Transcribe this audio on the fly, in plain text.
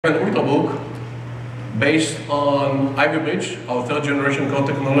An ultrabook based on Ivy Bridge, our third generation core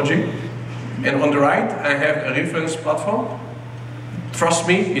technology. And on the right, I have a reference platform. Trust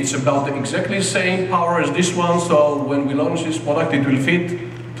me, it's about the exactly same power as this one, so when we launch this product, it will fit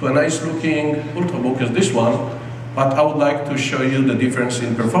to a nice looking ultrabook as this one. But I would like to show you the difference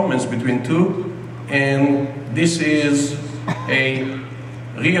in performance between two. And this is a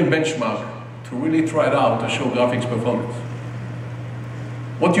real benchmark to really try it out to show graphics performance.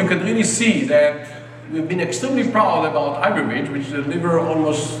 What you can really see that we've been extremely proud about Ivy Bridge, which deliver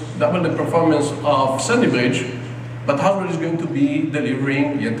almost double the performance of Sandy Bridge, but Haswell is going to be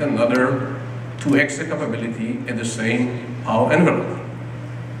delivering yet another 2x the capability at the same power envelope.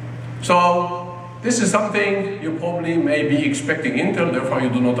 So this is something you probably may be expecting Intel, therefore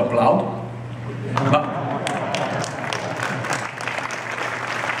you do not applaud.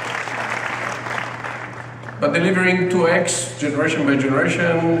 But delivering 2x generation by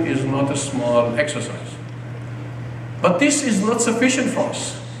generation is not a small exercise. But this is not sufficient for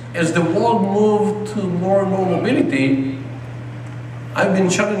us. As the world moved to more and more mobility, I've been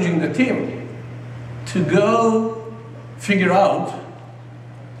challenging the team to go figure out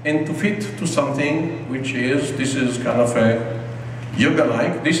and to fit to something which is, this is kind of a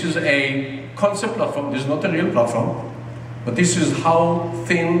yoga-like. This is a concept platform, this is not a real platform, but this is how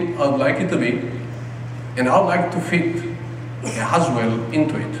thin I'd like it to be. And I'd like to fit a Haswell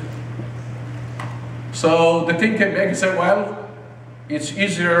into it. So the team came back and said, well, it's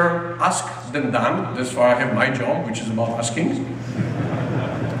easier asked than done. That's why I have my job, which is about asking.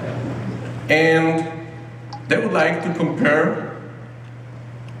 And they would like to compare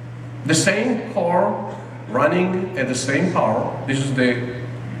the same core running at the same power. This is the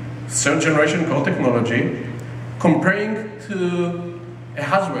third generation core technology, comparing to a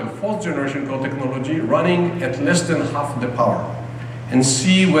Haswell fourth generation core technology running at less than half the power, and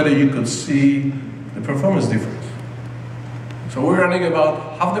see whether you could see the performance difference. So we're running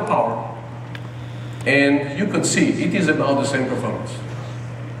about half the power, and you could see it is about the same performance.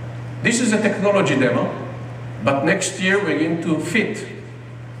 This is a technology demo, but next year we're going to fit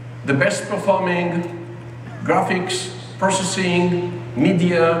the best performing graphics, processing,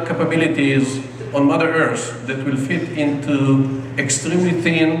 media capabilities on Mother Earth that will fit into extremely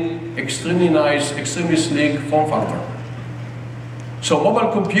thin, extremely nice, extremely sleek form factor. So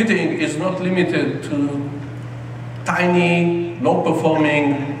mobile computing is not limited to tiny,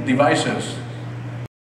 low-performing devices.